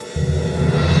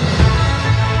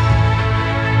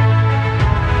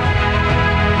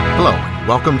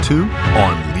Welcome to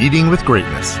On Leading with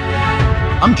Greatness.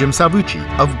 I'm Jim Salvucci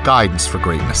of Guidance for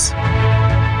Greatness.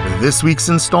 This week's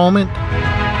installment,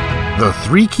 the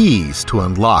 3 keys to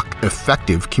unlock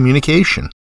effective communication.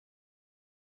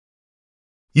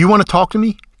 You want to talk to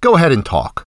me? Go ahead and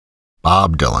talk.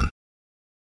 Bob Dylan.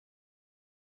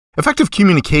 Effective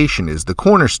communication is the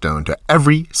cornerstone to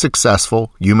every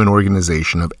successful human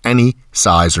organization of any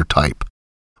size or type.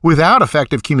 Without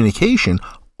effective communication,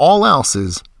 all else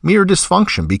is mere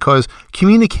dysfunction because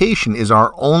communication is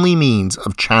our only means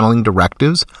of channeling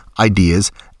directives,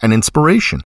 ideas, and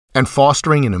inspiration, and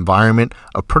fostering an environment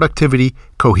of productivity,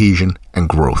 cohesion, and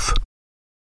growth.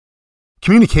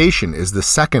 Communication is the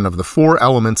second of the 4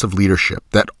 elements of leadership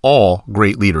that all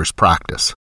great leaders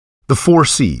practice. The 4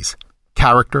 C's: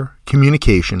 character,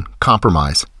 communication,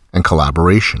 compromise, and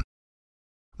collaboration.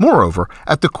 Moreover,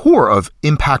 at the core of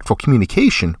impactful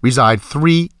communication reside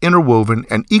 3 interwoven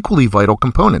and equally vital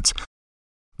components.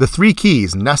 The 3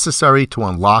 keys necessary to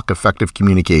unlock effective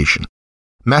communication: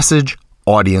 message,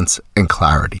 audience, and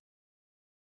clarity.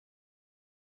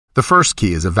 The first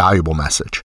key is a valuable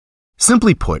message.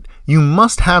 Simply put, you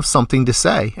must have something to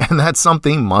say, and that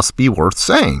something must be worth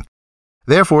saying.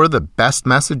 Therefore, the best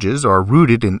messages are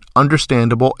rooted in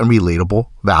understandable and relatable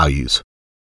values.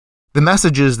 The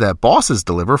messages that bosses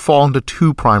deliver fall into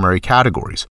 2 primary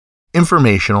categories: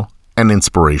 informational and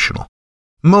inspirational.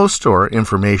 Most are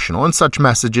informational, and such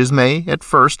messages may at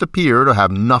first appear to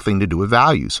have nothing to do with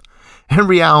values. In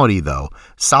reality, though,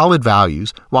 solid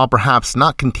values, while perhaps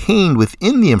not contained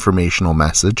within the informational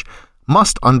message,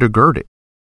 must undergird it.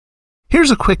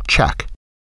 Here's a quick check.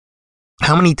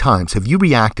 How many times have you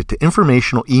reacted to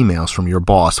informational emails from your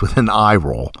boss with an eye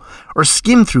roll, or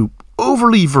skimmed through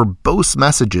overly verbose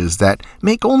messages that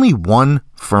make only one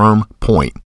firm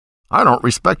point: I don't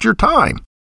respect your time?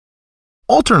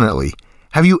 Alternately,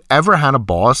 have you ever had a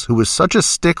boss who was such a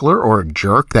stickler or a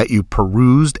jerk that you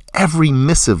perused every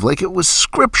missive like it was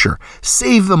scripture,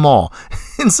 saved them all,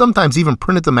 and sometimes even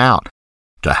printed them out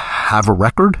to have a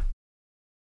record?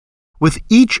 With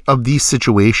each of these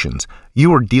situations,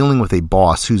 you are dealing with a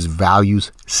boss whose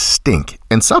values stink,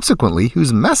 and subsequently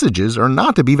whose messages are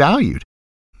not to be valued.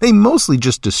 They mostly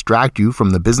just distract you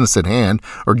from the business at hand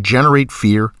or generate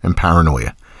fear and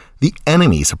paranoia, the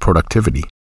enemies of productivity.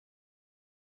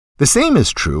 The same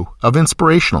is true of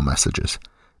inspirational messages.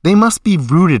 They must be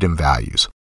rooted in values.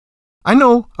 I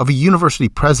know of a university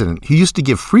president who used to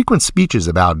give frequent speeches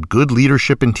about good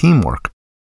leadership and teamwork.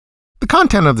 The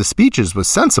content of the speeches was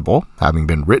sensible, having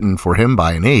been written for him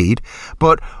by an aide,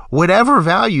 but whatever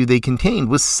value they contained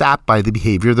was sapped by the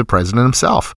behavior of the president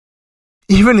himself.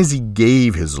 Even as he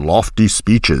gave his lofty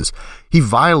speeches, he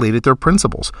violated their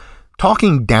principles,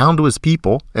 talking down to his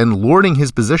people and lording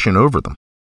his position over them.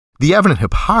 The evident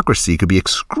hypocrisy could be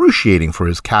excruciating for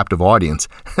his captive audience,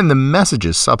 and the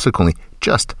messages subsequently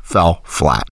just fell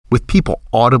flat, with people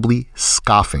audibly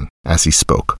scoffing as he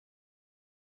spoke.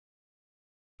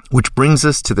 Which brings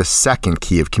us to the second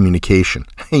key of communication: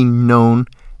 a known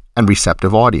and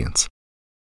receptive audience.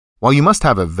 While you must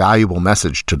have a valuable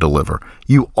message to deliver,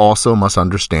 you also must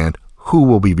understand who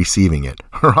will be receiving it,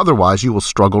 or otherwise you will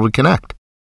struggle to connect.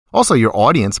 Also, your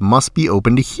audience must be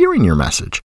open to hearing your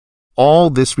message.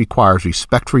 All this requires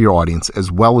respect for your audience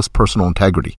as well as personal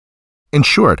integrity. In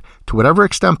short, to whatever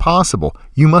extent possible,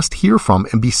 you must hear from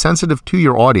and be sensitive to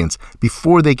your audience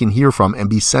before they can hear from and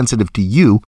be sensitive to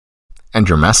you and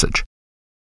your message.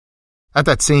 At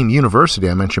that same university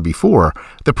I mentioned before,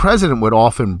 the president would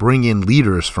often bring in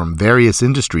leaders from various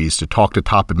industries to talk to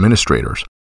top administrators.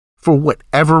 For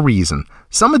whatever reason,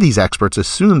 some of these experts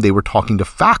assumed they were talking to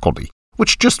faculty,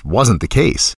 which just wasn't the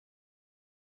case.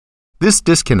 This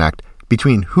disconnect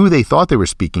between who they thought they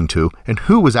were speaking to and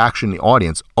who was actually in the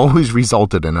audience always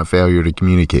resulted in a failure to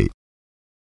communicate.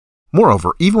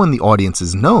 Moreover, even when the audience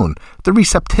is known, the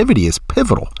receptivity is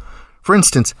pivotal. For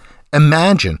instance,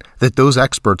 imagine that those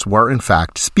experts were, in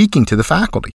fact, speaking to the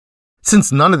faculty.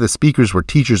 Since none of the speakers were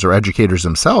teachers or educators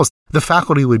themselves, the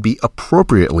faculty would be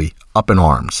appropriately up in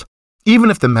arms. Even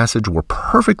if the message were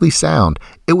perfectly sound,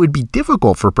 it would be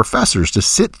difficult for professors to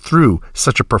sit through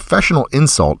such a professional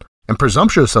insult and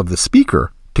presumptuous of the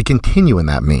speaker to continue in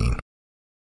that vein.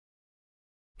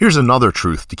 Here's another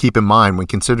truth to keep in mind when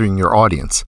considering your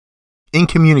audience. In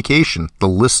communication, the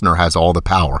listener has all the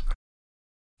power.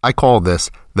 I call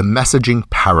this the messaging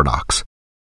paradox.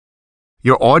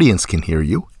 Your audience can hear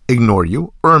you, ignore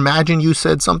you, or imagine you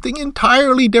said something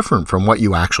entirely different from what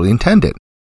you actually intended,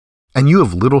 and you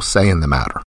have little say in the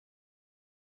matter.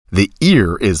 The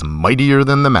ear is mightier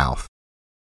than the mouth.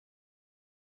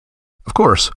 Of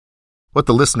course, what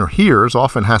the listener hears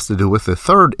often has to do with the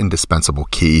third indispensable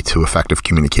key to effective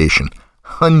communication: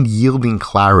 unyielding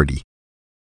clarity.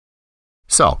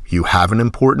 So, you have an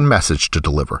important message to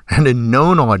deliver and a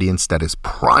known audience that is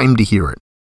primed to hear it.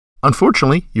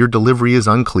 Unfortunately, your delivery is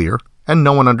unclear and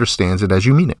no one understands it as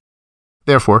you mean it.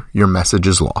 Therefore, your message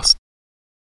is lost.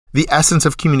 The essence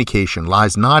of communication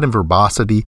lies not in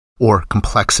verbosity or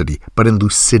complexity, but in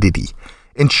lucidity,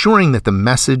 ensuring that the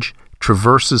message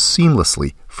traverses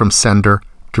seamlessly from sender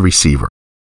to receiver.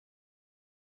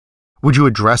 Would you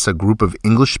address a group of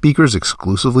English speakers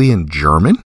exclusively in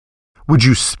German? Would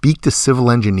you speak to civil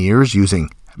engineers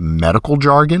using medical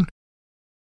jargon?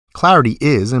 Clarity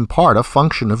is, in part, a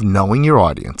function of knowing your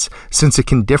audience, since it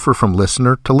can differ from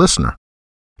listener to listener.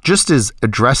 Just as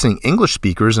addressing English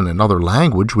speakers in another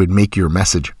language would make your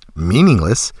message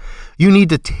meaningless, you need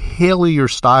to tailor your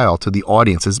style to the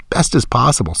audience as best as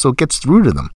possible so it gets through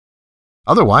to them.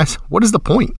 Otherwise, what is the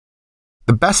point?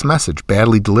 The best message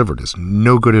badly delivered is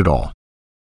no good at all.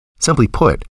 Simply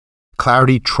put,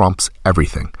 clarity trumps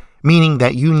everything, meaning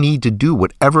that you need to do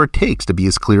whatever it takes to be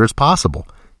as clear as possible.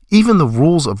 Even the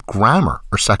rules of grammar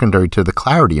are secondary to the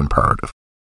clarity imperative.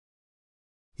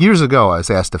 Years ago, I was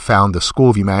asked to found the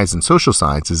School of Humanities and Social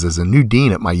Sciences as a new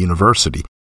dean at my university.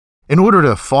 In order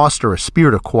to foster a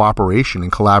spirit of cooperation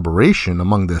and collaboration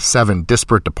among the 7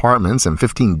 disparate departments and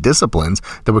 15 disciplines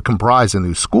that would comprise a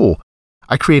new school,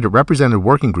 I created representative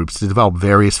working groups to develop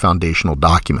various foundational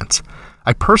documents.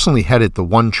 I personally headed the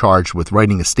one charged with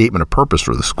writing a statement of purpose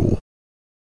for the school.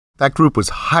 That group was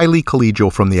highly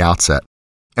collegial from the outset,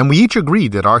 and we each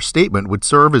agreed that our statement would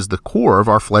serve as the core of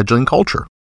our fledgling culture.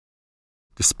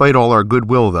 Despite all our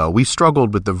goodwill, though, we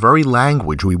struggled with the very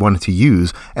language we wanted to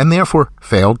use and therefore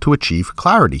failed to achieve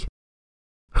clarity.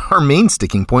 Our main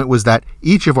sticking point was that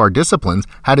each of our disciplines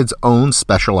had its own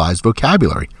specialized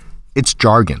vocabulary, its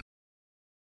jargon.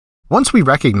 Once we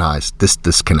recognized this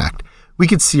disconnect, we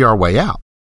could see our way out.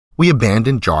 We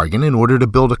abandoned jargon in order to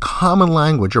build a common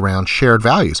language around shared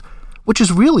values, which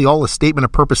is really all a statement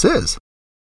of purpose is.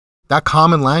 That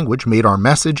common language made our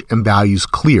message and values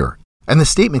clear, and the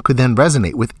statement could then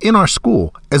resonate within our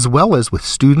school as well as with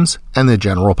students and the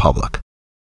general public.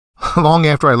 Long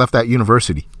after I left that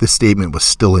university, this statement was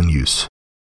still in use.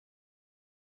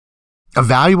 A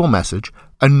valuable message,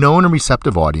 a known and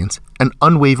receptive audience, and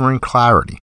unwavering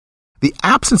clarity. The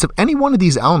absence of any one of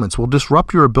these elements will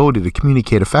disrupt your ability to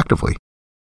communicate effectively.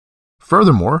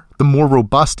 Furthermore, the more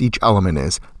robust each element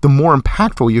is, the more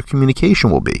impactful your communication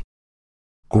will be.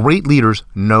 Great leaders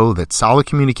know that solid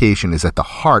communication is at the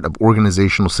heart of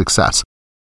organizational success.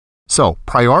 So,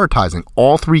 prioritizing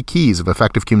all 3 keys of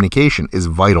effective communication is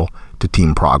vital to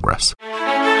team progress.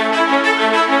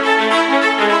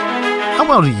 How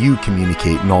well do you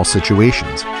communicate in all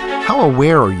situations? How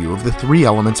aware are you of the 3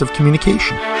 elements of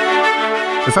communication?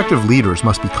 Effective leaders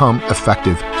must become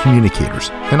effective communicators,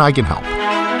 and I can help.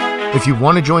 If you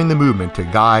want to join the movement to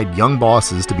guide young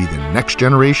bosses to be the next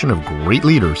generation of great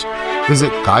leaders, visit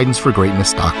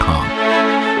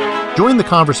guidanceforgreatness.com. Join the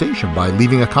conversation by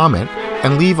leaving a comment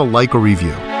and leave a like or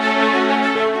review.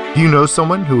 Do you know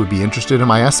someone who would be interested in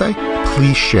my essay?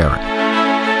 Please share it.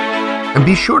 And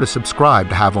be sure to subscribe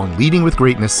to have on Leading with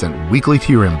Greatness sent weekly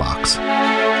to your inbox.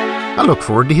 I look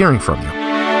forward to hearing from you.